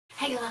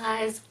Hi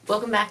guys,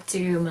 welcome back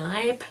to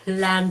my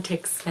plant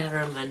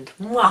experiment.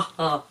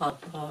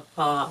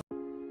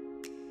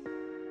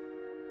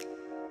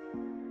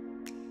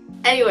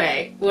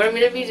 Anyway, what I'm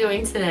going to be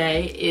doing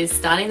today is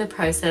starting the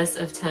process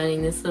of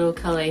turning this little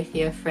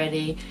Calathea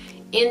Freddy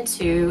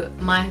into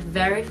my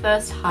very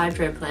first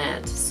hydro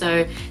plant.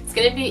 So it's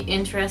going to be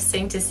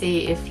interesting to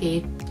see if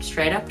he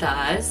straight up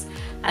dies.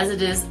 As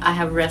it is, I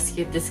have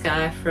rescued this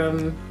guy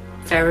from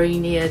very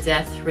near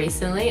death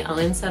recently. I'll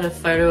insert a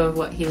photo of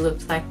what he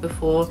looked like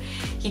before.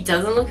 He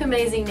doesn't look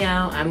amazing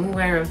now, I'm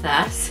aware of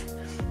that,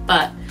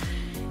 but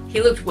he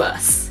looked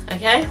worse,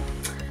 okay?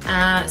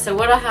 So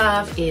what I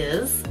have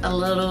is a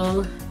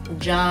little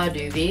jar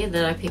doobie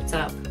that I picked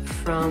up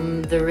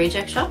from the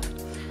reject shop.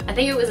 I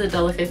think it was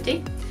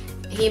 $1.50.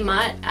 He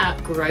might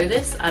outgrow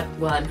this.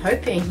 Well, I'm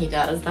hoping he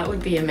does. That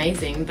would be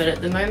amazing, but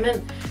at the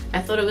moment I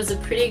thought it was a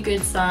pretty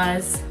good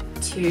size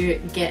to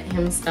get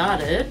him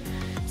started.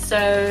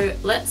 So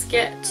let's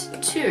get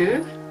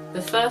to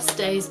the first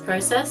day's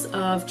process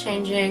of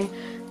changing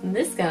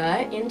this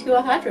guy into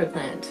a hydro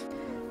plant.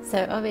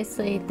 So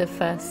obviously the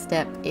first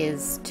step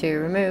is to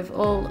remove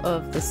all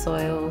of the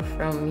soil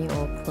from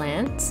your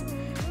plant,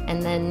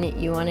 and then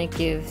you want to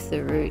give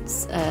the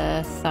roots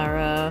a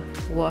thorough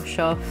wash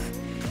off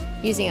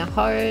using a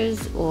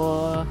hose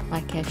or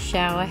like a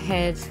shower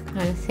head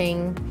kind of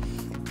thing.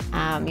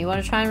 You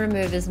want to try and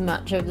remove as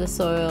much of the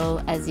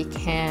soil as you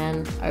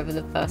can over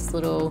the first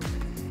little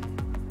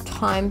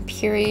time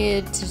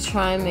period to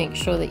try and make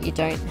sure that you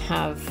don't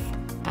have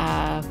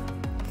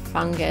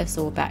fungus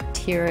or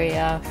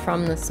bacteria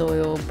from the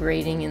soil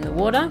breeding in the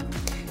water.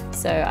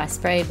 So I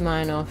sprayed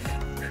mine off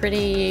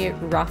pretty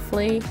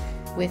roughly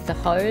with the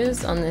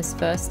hose on this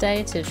first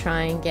day to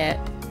try and get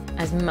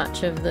as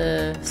much of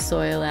the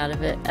soil out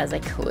of it as I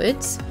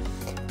could.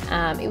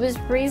 It was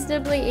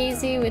reasonably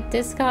easy with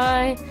this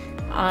guy.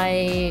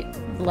 I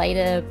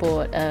later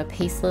bought a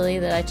peace lily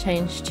that I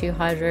changed to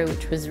hydro,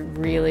 which was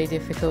really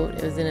difficult.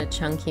 It was in a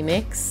chunky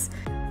mix.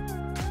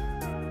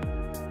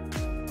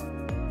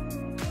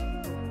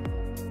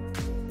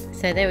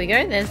 So there we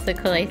go, there's the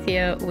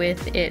Calathea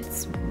with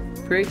its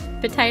root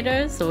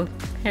potatoes, or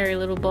hairy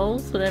little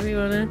balls, whatever you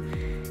want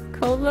to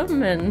call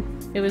them. And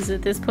it was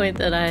at this point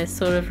that I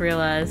sort of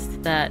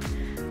realized that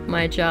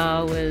my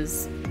jar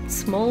was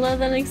smaller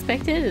than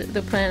expected.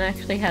 The plant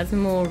actually has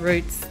more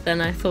roots than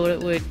I thought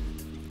it would.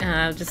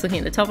 Just looking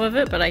at the top of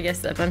it, but I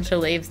guess a bunch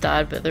of leaves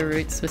died, but the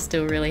roots were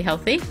still really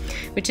healthy,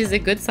 which is a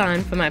good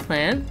sign for my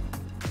plant.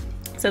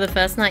 So the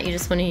first night you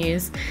just want to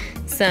use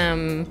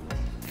some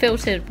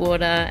filtered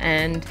water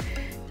and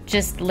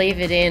just leave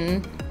it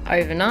in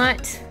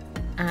overnight.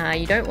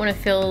 You don't want to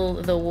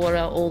fill the water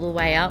all the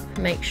way up.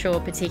 Make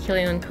sure,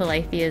 particularly on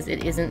Calatheas,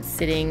 it isn't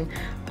sitting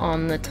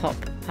on the top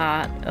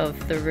part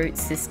of the root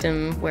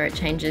system where it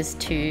changes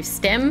to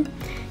stem.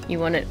 You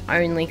want it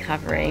only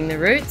covering the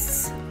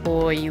roots,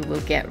 or you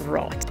will get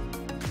rot.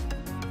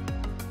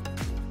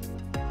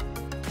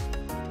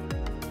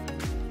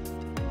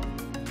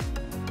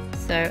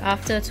 So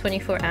after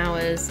 24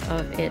 hours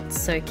of it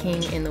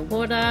soaking in the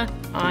water,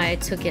 I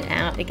took it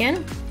out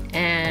again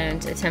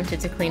and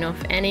attempted to clean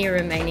off any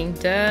remaining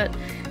dirt.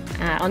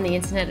 On the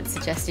internet it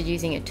suggested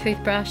using a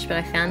toothbrush, but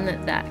I found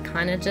that that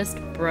kind of just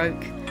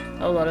broke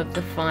a lot of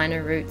the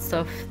finer roots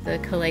off the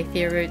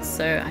Calathea roots,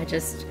 so I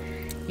just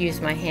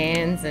used my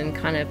hands and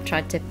kind of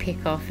tried to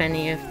pick off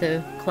any of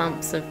the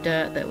clumps of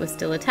dirt that were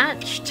still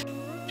attached.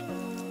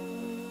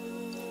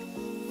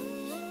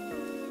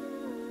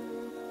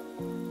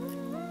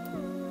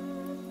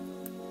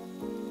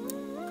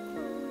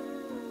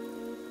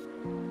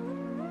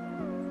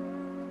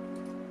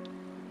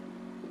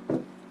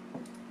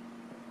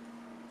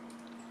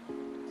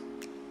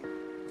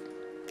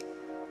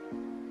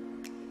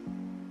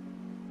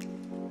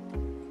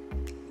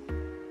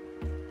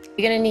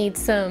 You're going to need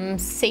some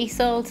sea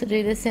salt to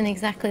do this in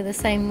exactly the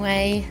same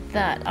way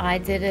that I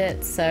did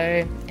it.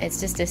 So it's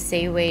just a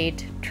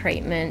seaweed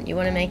treatment. You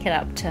want to make it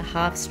up to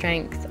half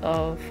strength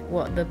of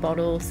what the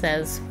bottle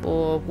says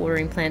for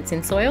watering plants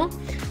in soil,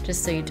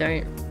 just so you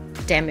don't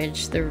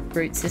damage the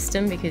root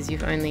system, because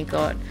you've only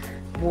got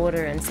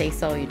water and sea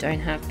salt. You don't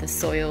have the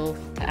soil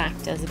to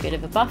act as a bit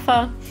of a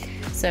buffer.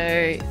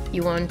 So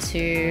you want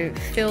to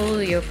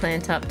fill your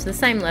plant up to the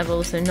same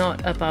level, so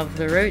not above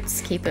the roots,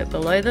 keep it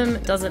below them.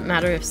 It doesn't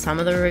matter if some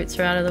of the roots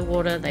are out of the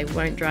water, they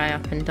won't dry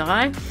up and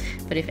die,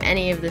 but if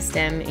any of the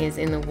stem is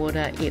in the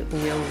water, it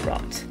will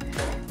rot.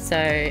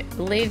 So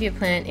leave your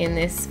plant in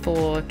this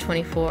for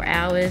 24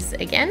 hours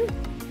again.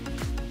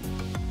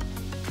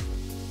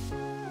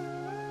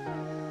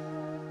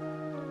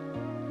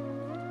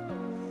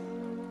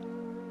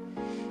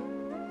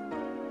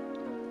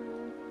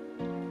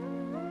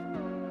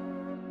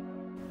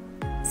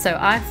 So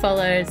I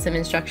followed some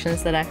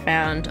instructions that I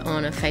found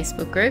on a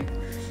Facebook group.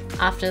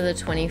 After the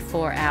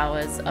 24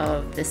 hours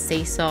of the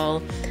sea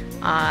salt,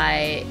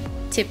 I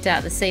tipped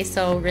out the sea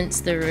salt,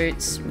 rinsed the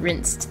roots,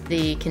 rinsed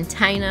the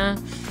container,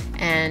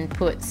 and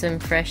put some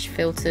fresh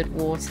filtered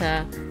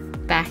water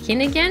back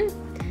in again.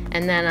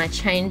 And then I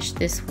changed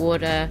this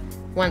water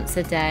once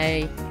a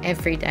day,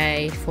 every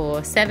day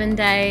for 7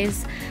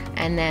 days.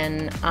 And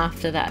then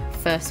after that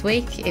first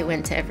week, it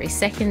went to every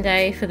second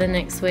day for the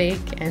next week.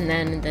 And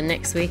then the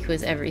next week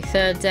was every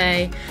third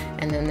day.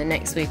 And then the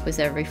next week was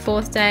every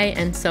fourth day,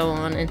 and so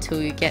on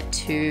until you get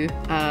to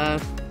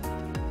a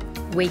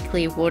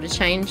weekly water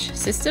change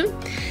system.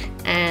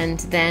 And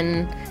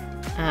then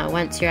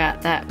once you're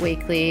at that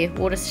weekly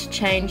water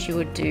change, you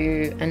would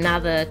do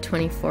another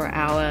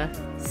 24-hour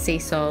sea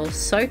salt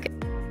soak.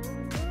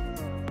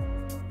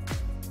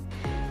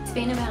 It's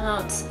been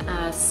about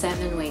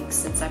 7 weeks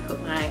since I put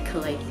my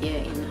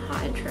Calathea in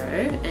hydro,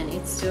 and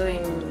it's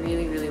doing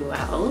really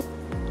well.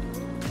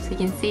 So you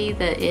can see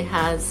that it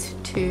has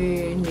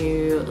 2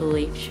 new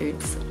leaf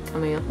shoots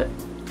coming off it.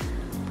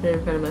 Put it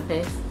in front of my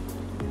face.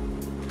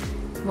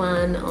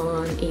 One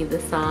on either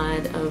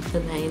side of the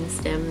main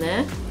stem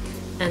there,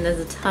 and there's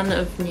a ton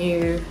of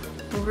new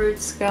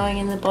roots growing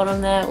in the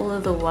bottom there. All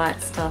of the white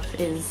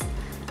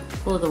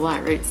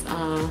roots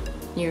are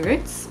new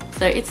roots.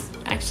 So it's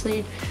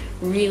actually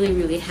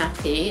really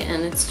happy,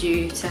 and it's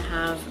due to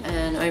have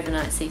an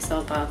overnight sea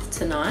salt bath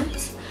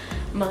tonight.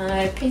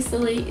 My Peace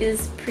Lily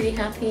is pretty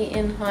happy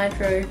in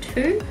hydro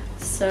too,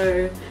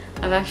 so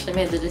I've actually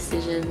made the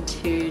decision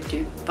to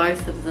do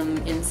both of them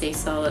in sea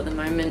salt at the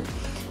moment,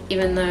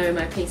 even though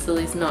my Peace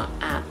Lily is not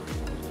at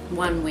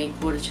 1 week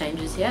water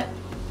changes yet.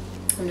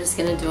 I'm just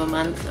going to do a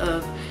month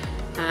of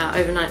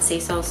overnight sea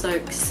salt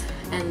soaks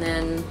and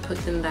then put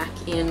them back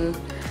in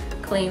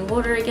clean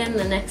water again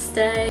the next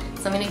day.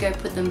 So I'm going to go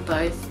put them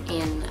both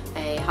in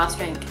a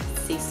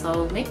half-strength sea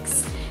salt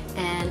mix,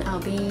 and I'll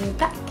be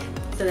back.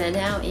 So they're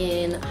now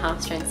in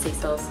half-strength sea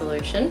salt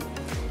solution,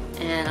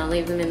 and I'll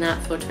leave them in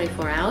that for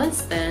 24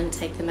 hours, then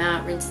take them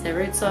out, rinse their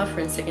roots off,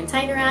 rinse the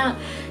container out,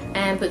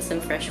 and put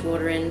some fresh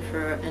water in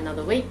for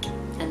another week,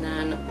 and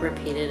then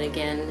repeat it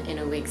again in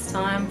a week's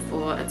time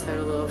for a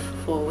total of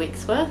 4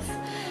 weeks worth.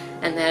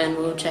 And then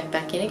we'll check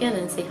back in again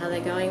and see how they're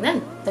going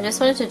then. I just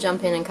wanted to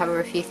jump in and cover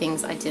a few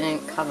things I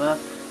didn't cover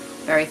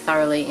very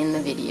thoroughly in the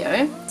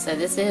video. So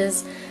this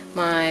is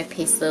my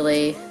Peace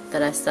Lily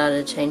that I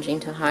started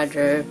changing to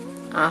hydro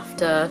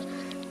after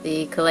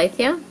the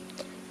Calathea,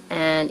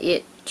 and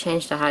it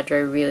changed to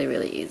hydro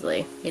really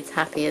easily. It's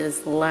happy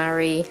as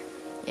Larry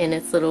in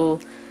its little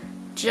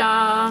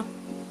jar.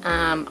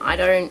 I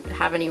don't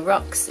have any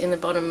rocks in the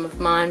bottom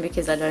of mine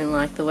because I don't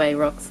like the way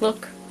rocks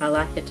look. I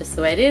like it just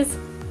the way it is.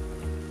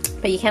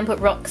 But you can put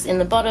rocks in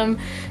the bottom,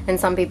 and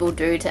some people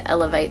do to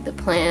elevate the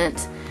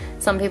plant.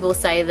 Some people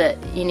say that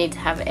you need to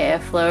have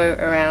airflow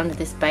around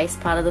this base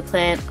part of the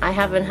plant. I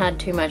haven't had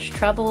too much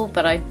trouble,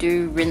 but I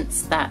do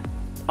rinse that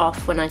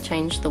off when I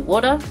change the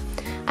water.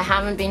 I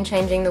haven't been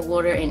changing the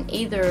water in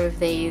either of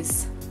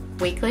these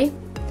weekly.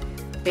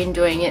 I've been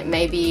doing it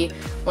maybe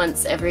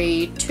once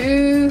every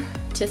 2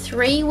 to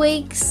 3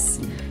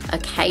 weeks,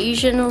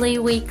 occasionally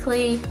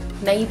weekly,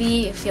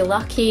 maybe if you're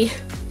lucky,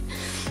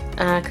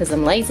 because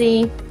I'm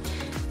lazy.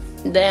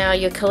 Now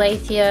your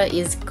Calathea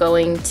is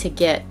going to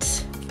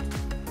get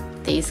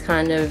these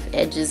kind of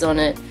edges on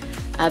it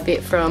a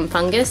bit from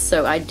fungus,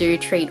 so I do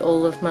treat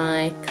all of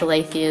my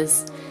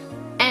Calatheas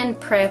and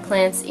prayer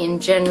plants in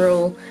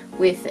general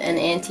with an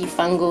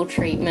antifungal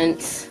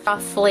treatment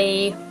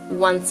roughly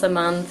once a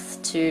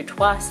month to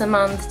twice a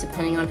month,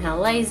 depending on how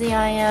lazy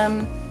I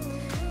am.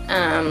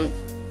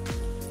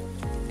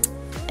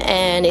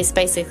 And it's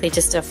basically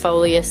just a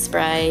foliar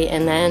spray,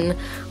 and then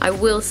I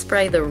will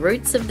spray the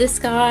roots of this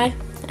guy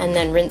and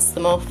then rinse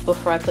them off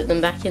before I put them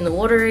back in the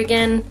water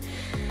again.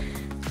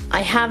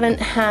 I haven't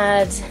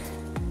had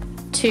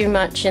too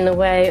much in the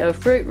way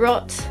of root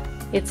rot.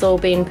 It's all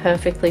been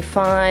perfectly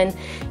fine.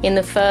 In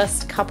the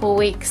first couple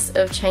weeks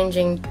of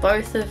changing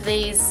both of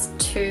these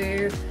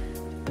to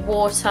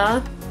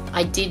water,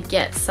 I did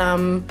get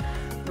some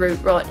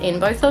root rot in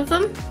both of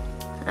them.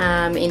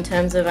 In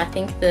terms of, I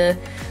think the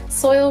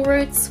soil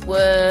roots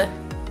were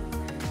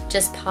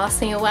just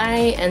passing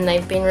away and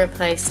they've been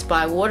replaced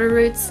by water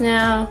roots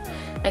now.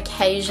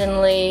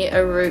 Occasionally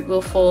a root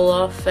will fall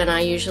off, and I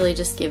usually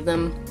just give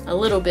them a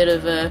little bit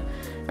of a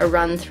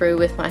run through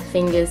with my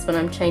fingers when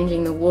I'm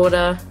changing the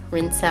water,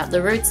 rinse out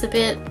the roots a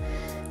bit,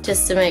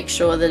 just to make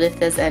sure that if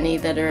there's any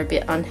that are a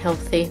bit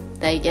unhealthy,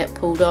 they get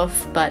pulled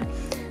off, but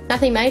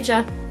nothing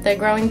major. They're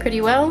growing pretty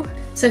well.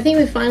 So I think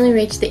we've finally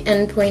reached the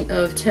end point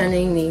of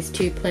turning these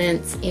 2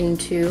 plants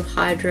into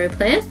hydro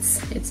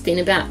plants. It's been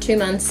about 2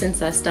 months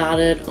since I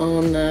started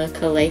on the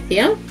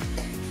Calathea,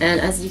 and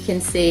as you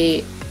can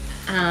see,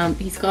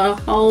 he's got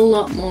a whole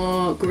lot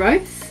more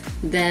growth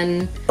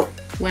than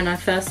when I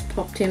first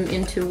popped him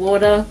into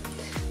water.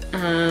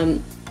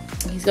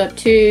 He's got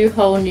 2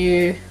 whole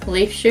new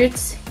leaf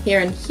shoots here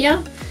and here,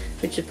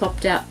 which have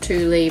popped out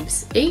 2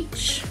 leaves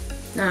each.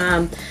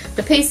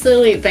 The Peace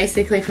Lily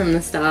basically from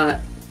the start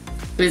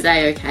was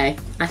a-okay.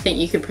 I think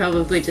you could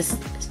probably just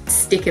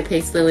stick a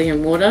Peace Lily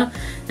in water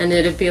and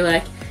it'd be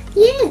like,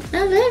 yeah,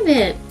 I love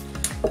it.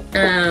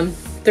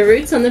 The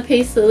roots on the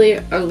Peace Lily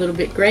are a little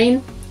bit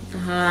green.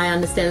 I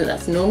understand that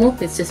that's normal.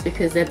 It's just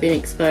because they've been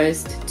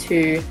exposed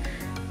to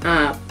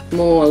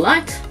more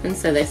light, and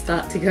so they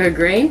start to go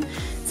green.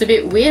 It's a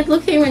bit weird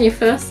looking when you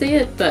first see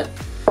it, but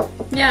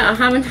yeah, I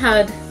haven't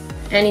had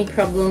any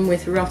problem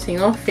with rotting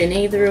off in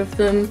either of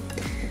them.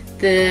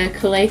 The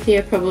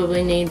Calathea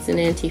probably needs an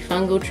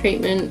antifungal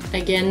treatment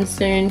again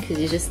soon, because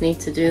you just need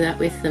to do that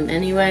with them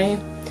anyway.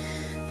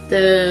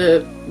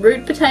 The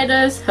root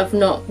potatoes have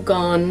not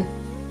gone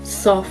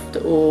soft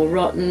or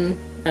rotten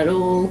at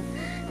all.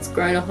 It's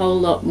grown a whole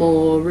lot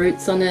more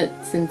roots on it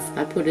since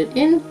I put it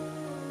in.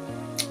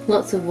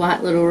 Lots of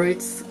white little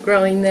roots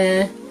growing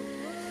there.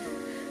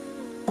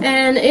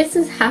 And it's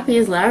as happy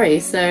as Larry,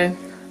 so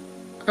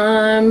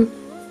I'm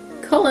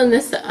calling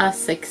this a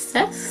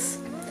success.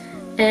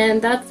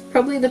 And that's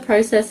probably the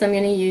process I'm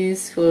going to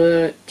use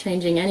for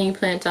changing any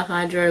plant to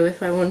hydro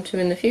if I want to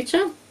in the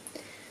future.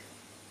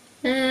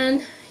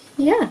 And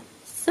yeah,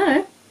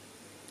 so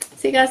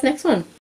see you guys next one.